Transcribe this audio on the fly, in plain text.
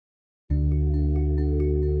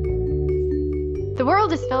The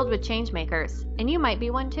world is filled with change makers, and you might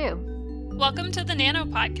be one too. Welcome to the Nano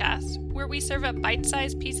Podcast, where we serve up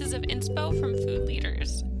bite-sized pieces of inspo from food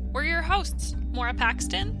leaders. We're your hosts, Maura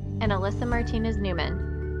Paxton and Alyssa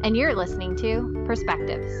Martinez-Newman, and you're listening to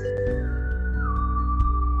Perspectives.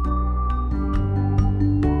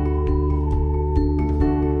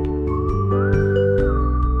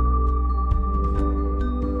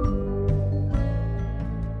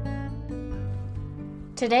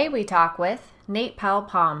 Today we talk with Nate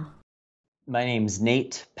Powell-Palm. My name's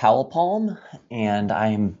Nate Powell-Palm, and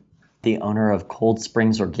I'm the owner of Cold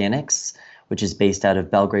Springs Organics, which is based out of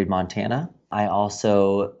Belgrade, Montana. I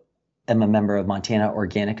also am a member of Montana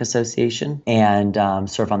Organic Association and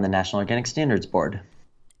serve on the National Organic Standards Board.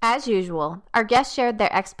 As usual, our guests shared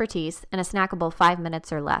their expertise in a snackable 5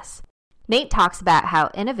 minutes or less. Nate talks about how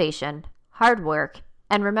innovation, hard work,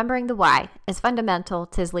 and remembering the why is fundamental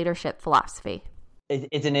to his leadership philosophy.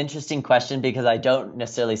 It's an interesting question because I don't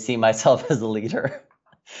necessarily see myself as a leader,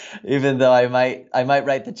 even though I might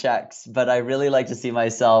write the checks. But I really like to see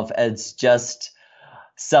myself as just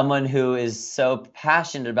someone who is so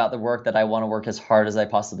passionate about the work that I want to work as hard as I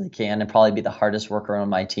possibly can and probably be the hardest worker on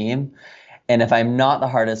my team. And if I'm not the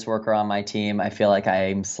hardest worker on my team, I feel like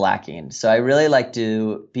I'm slacking. So I really like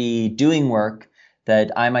to be doing work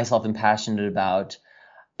that I myself am passionate about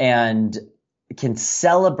and can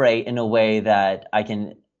celebrate in a way that I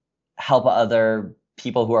can help other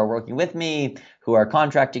people who are working with me, who are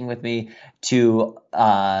contracting with me, to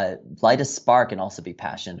light a spark and also be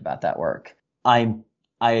passionate about that work. I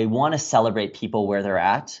want to celebrate people where they're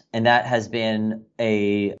at, and that has been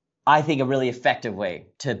I think a really effective way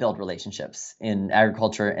to build relationships in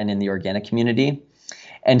agriculture and in the organic community.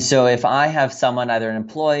 And so if I have someone, either an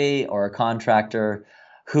employee or a contractor,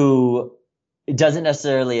 who doesn't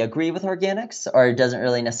necessarily agree with organics or doesn't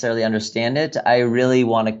really necessarily understand it, I really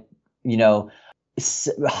want to,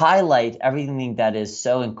 highlight everything that is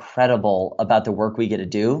so incredible about the work we get to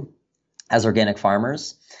do as organic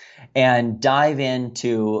farmers and dive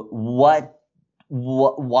into why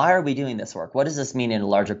are we doing this work? What does this mean in a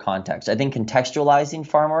larger context? I think contextualizing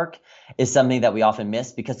farm work is something that we often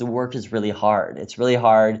miss because the work is really hard. It's really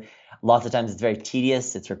hard. Lots of times it's very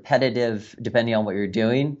tedious, it's repetitive, depending on what you're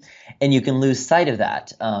doing. And you can lose sight of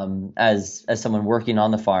that as someone working on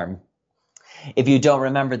the farm. If you don't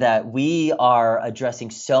remember that we are addressing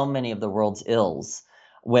so many of the world's ills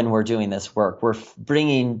when we're doing this work. We're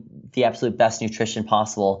bringing the absolute best nutrition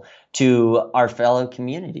possible to our fellow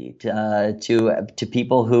community, to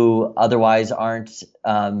people who otherwise aren't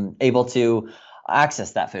able to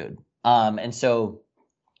access that food. And so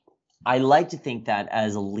I like to think that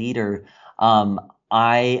as a leader,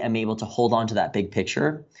 I am able to hold on to that big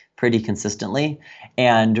picture pretty consistently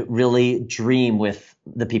and really dream with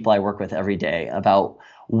the people I work with every day about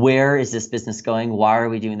where is this business going? Why are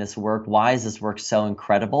we doing this work? Why is this work so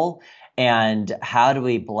incredible? And how do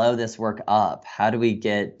we blow this work up? How do we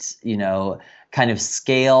get, kind of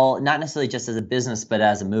scale, not necessarily just as a business, but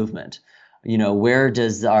as a movement? Where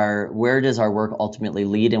does our work ultimately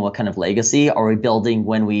lead and what kind of legacy are we building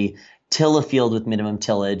when we till a field with minimum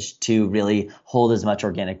tillage to really hold as much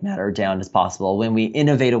organic matter down as possible? When we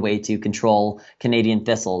innovate a way to control Canadian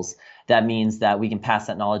thistles, that means that we can pass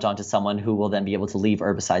that knowledge on to someone who will then be able to leave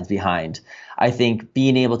herbicides behind. I think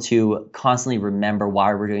being able to constantly remember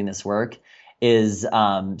why we're doing this work is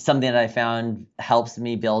something that I found helps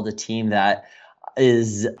me build a team that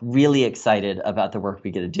is really excited about the work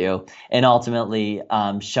we get to do and ultimately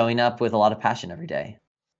showing up with a lot of passion every day.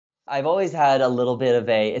 I've always had a little bit of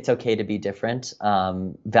it's okay to be different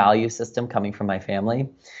value system coming from my family.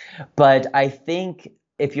 But I think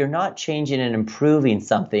if you're not changing and improving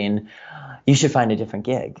something, you should find a different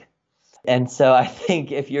gig. And so I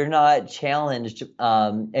think if you're not challenged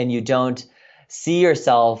and you don't see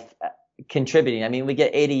yourself contributing, I mean, we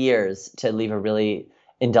get 80 years to leave a really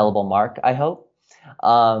indelible mark, I hope.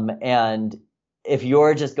 And if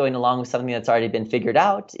you're just going along with something that's already been figured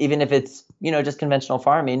out, even if it's, just conventional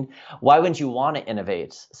farming, why wouldn't you want to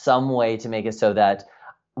innovate some way to make it so that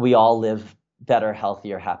we all live better,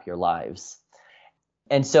 healthier, happier lives?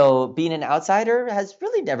 And so being an outsider has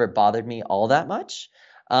really never bothered me all that much.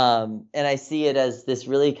 And I see it as this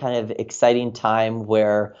really kind of exciting time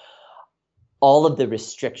where all of the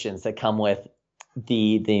restrictions that come with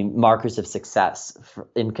the markers of success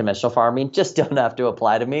in conventional farming just don't have to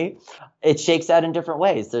apply to me. It shakes out in different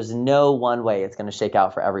ways. There's no one way it's going to shake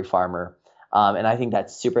out for every farmer. And I think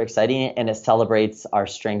that's super exciting, and it celebrates our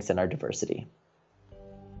strengths and our diversity.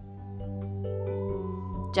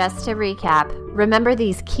 Just to recap, remember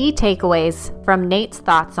these key takeaways from Nate's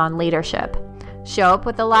thoughts on leadership. Show up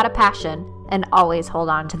with a lot of passion and always hold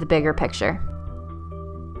on to the bigger picture.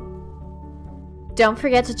 Don't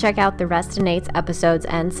forget to check out the rest of Nate's episodes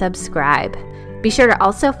and subscribe. Be sure to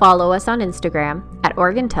also follow us on Instagram at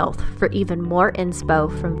Oregon Tilth for even more inspo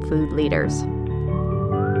from food leaders.